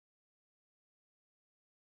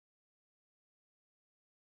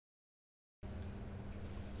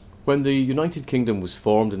When the United Kingdom was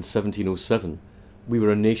formed in 1707, we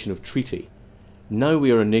were a nation of treaty. Now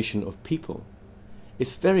we are a nation of people.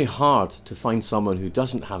 It's very hard to find someone who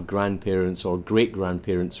doesn't have grandparents or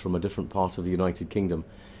great-grandparents from a different part of the United Kingdom,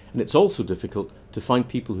 and it's also difficult to find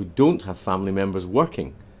people who don't have family members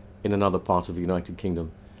working in another part of the United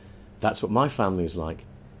Kingdom. That's what my family is like.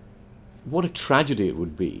 What a tragedy it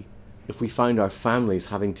would be if we found our families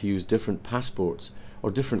having to use different passports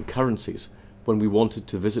or different currencies when we wanted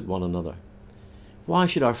to visit one another. Why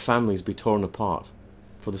should our families be torn apart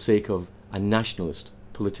for the sake of a nationalist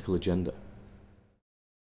political agenda?